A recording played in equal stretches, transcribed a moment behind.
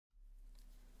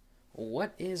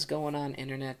What is going on,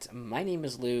 Internet? My name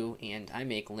is Lou and I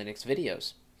make Linux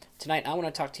videos. Tonight I want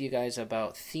to talk to you guys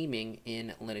about theming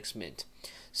in Linux Mint.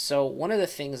 So one of the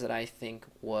things that I think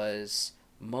was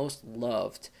most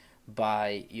loved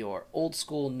by your old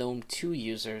school GNOME 2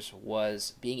 users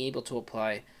was being able to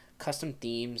apply custom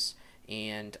themes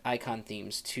and icon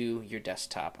themes to your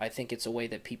desktop. I think it's a way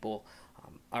that people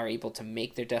are able to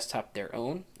make their desktop their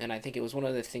own, and I think it was one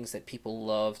of the things that people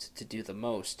loved to do the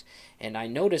most. And I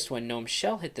noticed when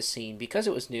Gnome-Shell hit the scene, because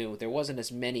it was new, there wasn't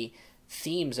as many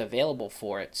themes available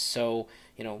for it, so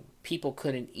people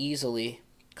couldn't easily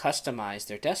customize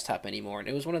their desktop anymore. And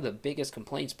it was one of the biggest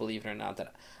complaints, believe it or not,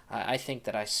 that I think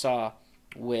that I saw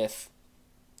with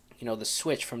the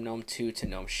switch from GNOME 2 to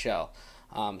Gnome-Shell.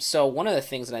 So one of the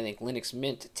things that I think Linux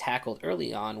Mint tackled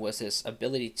early on was this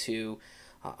ability to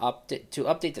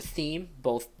update the theme,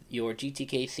 both your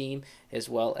GTK theme as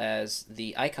well as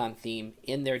the icon theme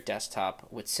in their desktop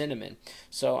with Cinnamon.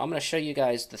 So I'm going to show you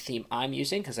guys the theme I'm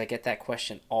using because I get that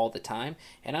question all the time,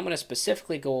 and I'm going to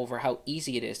specifically go over how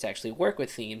easy it is to actually work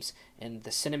with themes in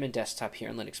the Cinnamon desktop here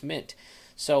in Linux Mint.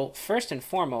 So first and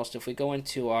foremost, if we go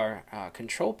into our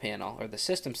control panel or the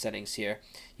system settings here,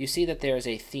 you see that there is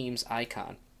a themes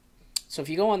icon. So if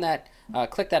you go on that,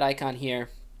 click that icon here,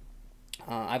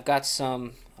 I've got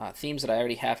some themes that I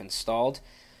already have installed.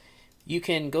 You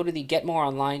can go to the Get More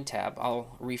Online tab.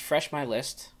 I'll refresh my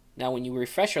list. Now when you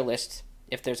refresh your list,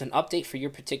 if there's an update for your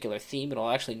particular theme,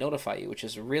 it'll actually notify you, which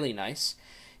is really nice.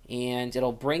 And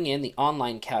it'll bring in the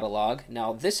online catalog.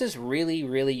 Now this is really,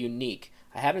 really unique.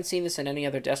 I haven't seen this in any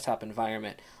other desktop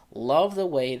environment. Love the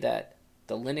way that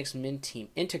the Linux Mint team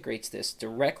integrates this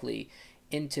directly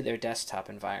into their desktop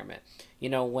environment.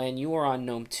 When you were on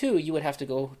GNOME 2, you would have to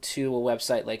go to a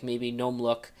website like maybe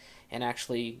GnomeLook and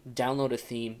actually download a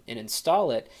theme and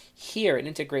install it. Here, it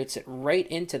integrates it right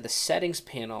into the settings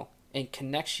panel and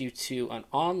connects you to an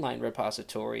online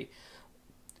repository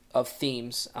of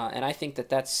themes, and I think that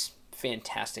that's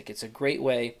fantastic. It's a great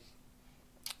way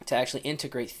to actually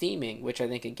integrate theming, which I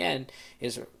think again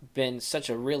has been such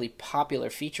a really popular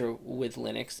feature with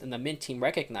Linux, and the Mint team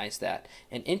recognized that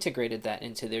and integrated that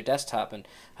into their desktop, and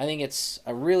I think it's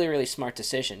a really, really smart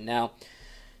decision. Now,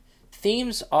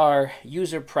 themes are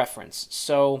user preference,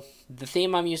 so the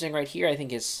theme I'm using right here I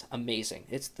think is amazing.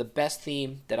 It's the best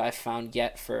theme that I've found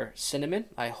yet for Cinnamon.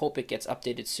 I hope it gets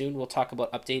updated soon. We'll talk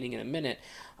about updating in a minute,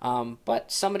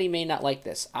 but somebody may not like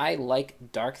this. I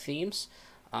like dark themes.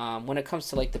 When it comes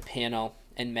to like the panel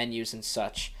and menus and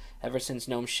such, ever since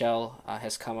Gnome-Shell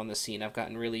has come on the scene, I've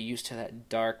gotten really used to that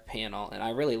dark panel, and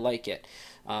I really like it.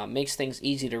 Makes things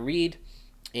easy to read,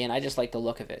 and I just like the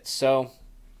look of it. So,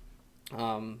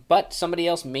 but somebody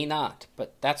else may not.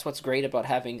 But that's what's great about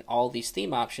having all these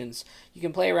theme options. You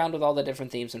can play around with all the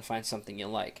different themes and find something you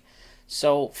like.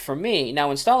 So for me,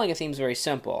 now installing a theme is very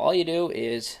simple. All you do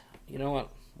is, you know what,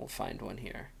 we'll find one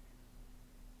here.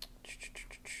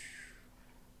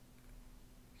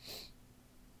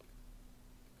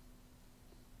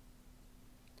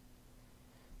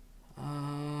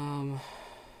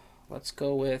 Let's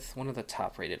go with one of the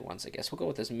top rated ones, I guess. We'll go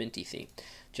with this Minty theme.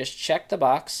 Just check the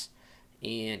box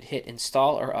and hit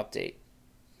install or update.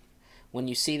 When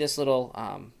you see this little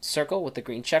circle with the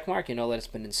green check mark, you know that it's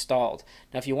been installed.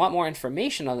 Now if you want more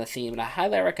information on the theme, and I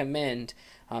highly recommend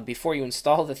before you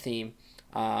install the theme,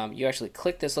 you actually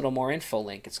click this little more info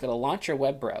link. It's going to launch your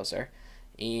web browser.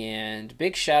 And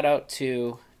big shout out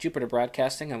to Jupiter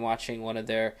Broadcasting. I'm watching one of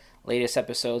their latest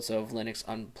episodes of Linux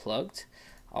Unplugged.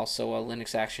 Also a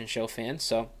Linux Action Show fan.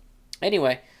 So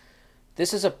anyway,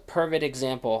 this is a perfect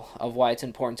example of why it's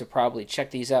important to probably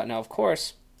check these out. Now, of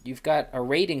course, you've got a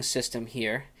rating system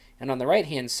here, and on the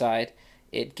right-hand side,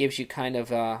 it gives you kind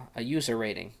of a user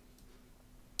rating.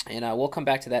 And we'll come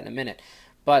back to that in a minute.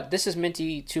 But this is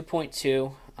Minty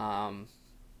 2.2.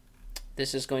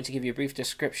 This is going to give you a brief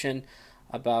description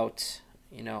about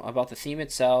about the theme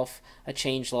itself, a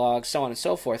changelog, so on and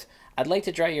so forth. I'd like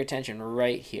to draw your attention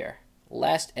right here.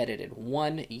 Last edited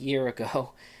 1 year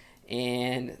ago,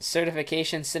 and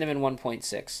certification Cinnamon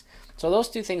 1.6. So those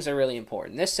two things are really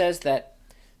important. This says that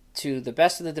to the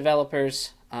best of the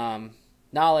developers'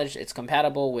 knowledge, it's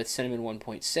compatible with Cinnamon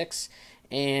 1.6,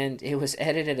 and it was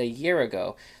edited a year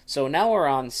ago. So now we're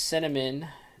on Cinnamon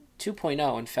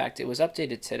 2.0. In fact, it was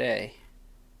updated today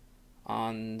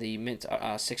on the Mint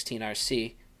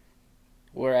 16RC.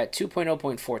 We're at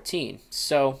 2.0.14.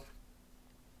 So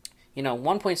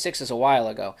 1.6 is a while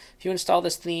ago. If you install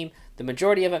this theme, the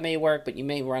majority of it may work, but you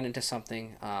may run into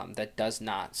something that does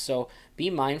not. So be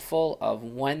mindful of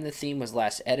when the theme was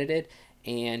last edited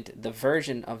and the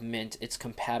version of Mint it's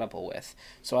compatible with.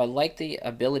 So I like the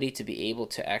ability to be able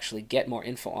to actually get more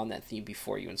info on that theme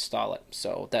before you install it.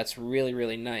 So that's really,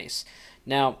 really nice.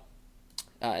 Now,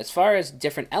 as far as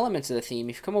different elements of the theme,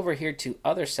 if you come over here to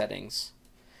other settings,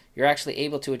 you're actually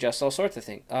able to adjust all sorts of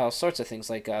things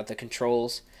like the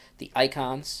controls, the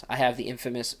icons. I have the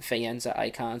infamous Faenza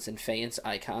icons and Faience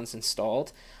icons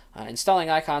installed.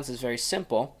 Installing icons is very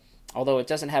simple, although it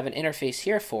doesn't have an interface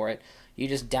here for it. You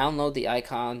just download the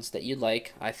icons that you'd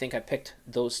like. I think I picked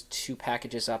those two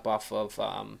packages up off of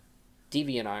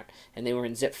DeviantArt, and they were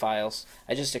in zip files.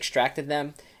 I just extracted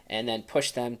them and then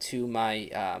pushed them to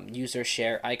my user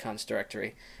share icons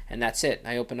directory, and that's it.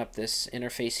 I opened up this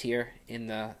interface here in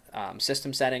the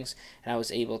system settings, and I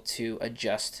was able to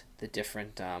adjust the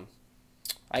different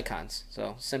icons.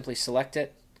 So simply select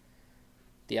it,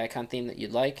 the icon theme that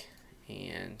you'd like,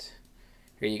 and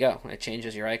here you go. It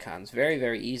changes your icons. Very,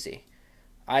 very easy.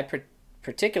 I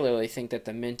particularly think that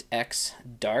the Mint X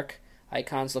Dark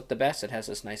icons look the best. It has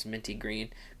this nice minty green,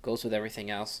 goes with everything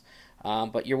else.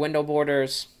 But your window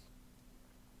borders,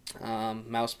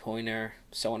 mouse pointer,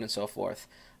 so on and so forth,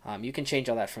 you can change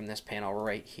all that from this panel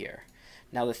right here.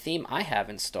 Now the theme I have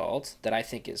installed that I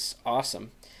think is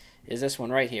awesome is this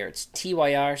one right here. It's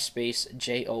TYR space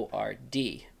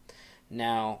JORD.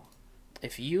 Now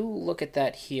if you look at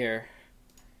that here,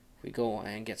 if we go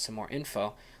and get some more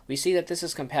info, we see that this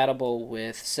is compatible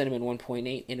with Cinnamon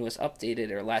 1.8 and was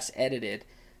updated or last edited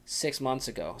 6 months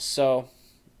ago. So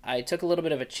I took a little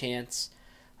bit of a chance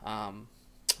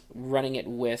running it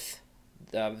with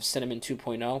the Cinnamon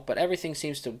 2.0, but everything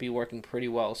seems to be working pretty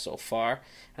well so far,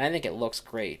 and I think it looks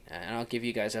great. And I'll give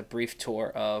you guys a brief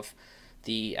tour of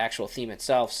the actual theme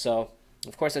itself. So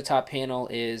of course the top panel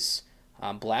is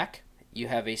black. You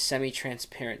have a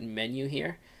semi-transparent menu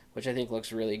here, which I think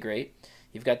looks really great.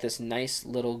 You've got this nice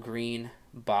little green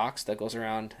box that goes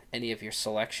around any of your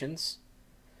selections,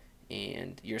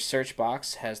 and your search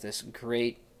box has this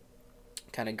great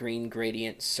kind of green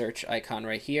gradient search icon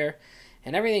right here,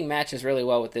 and everything matches really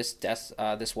well with this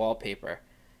this wallpaper.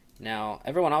 Now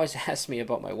everyone always asks me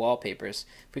about my wallpapers.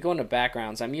 If we go into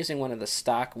backgrounds, I'm using one of the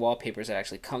stock wallpapers that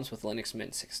actually comes with Linux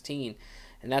Mint 16,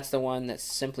 and that's the one that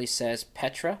simply says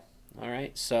Petra.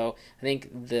 Alright, so I think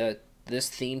this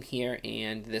theme here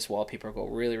and this wallpaper go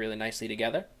really, really nicely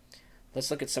together.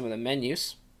 Let's look at some of the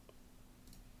menus.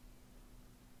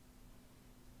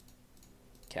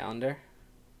 Calendar.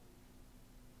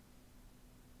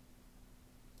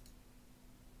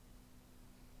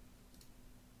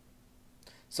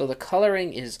 So the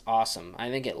coloring is awesome. I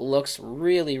think it looks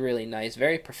really, really nice,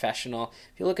 very professional.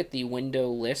 If you look at the window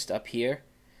list up here,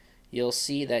 you'll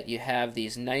see that you have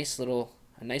these a nice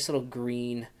little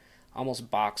green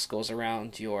almost box goes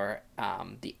around your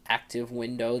the active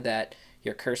window that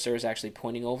your cursor is actually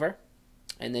pointing over,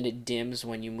 and then it dims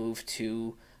when you move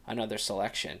to another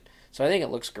selection. So I think it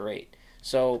looks great.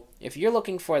 So if you're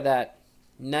looking for that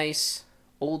nice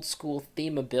old school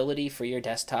themability for your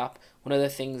desktop, one of the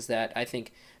things that I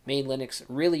think made Linux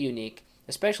really unique,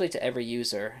 especially to every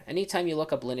user, anytime you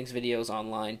look up Linux videos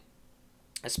online,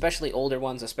 especially older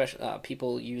ones, especially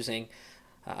people using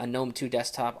a GNOME 2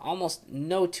 desktop, almost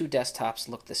no two desktops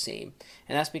look the same.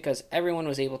 And that's because everyone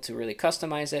was able to really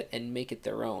customize it and make it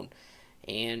their own.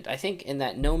 And I think in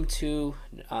that GNOME 2,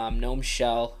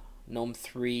 Gnome-Shell, GNOME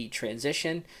 3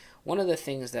 transition, one of the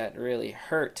things that really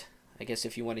hurt, I guess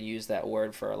if you want to use that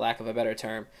word for a lack of a better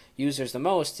term, users the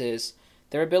most is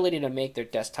their ability to make their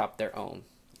desktop their own.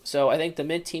 So I think the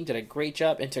Mint team did a great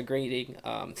job integrating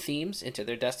themes into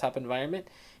their desktop environment,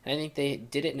 and I think they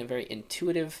did it in a very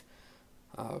intuitive,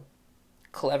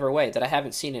 clever way that I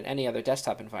haven't seen in any other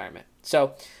desktop environment.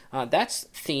 So that's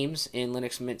themes in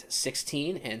Linux Mint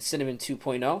 16 and Cinnamon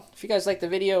 2.0. If you guys like the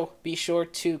video, be sure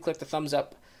to click the thumbs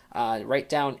up right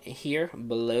down here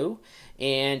below.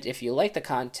 And if you like the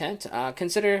content,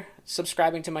 consider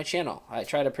subscribing to my channel. I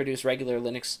try to produce regular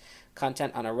Linux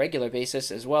content on a regular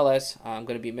basis, as well as I'm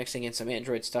going to be mixing in some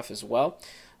Android stuff as well.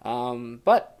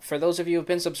 But for those of you who have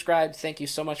been subscribed, thank you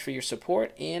so much for your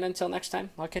support, and until next time,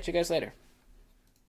 I'll catch you guys later.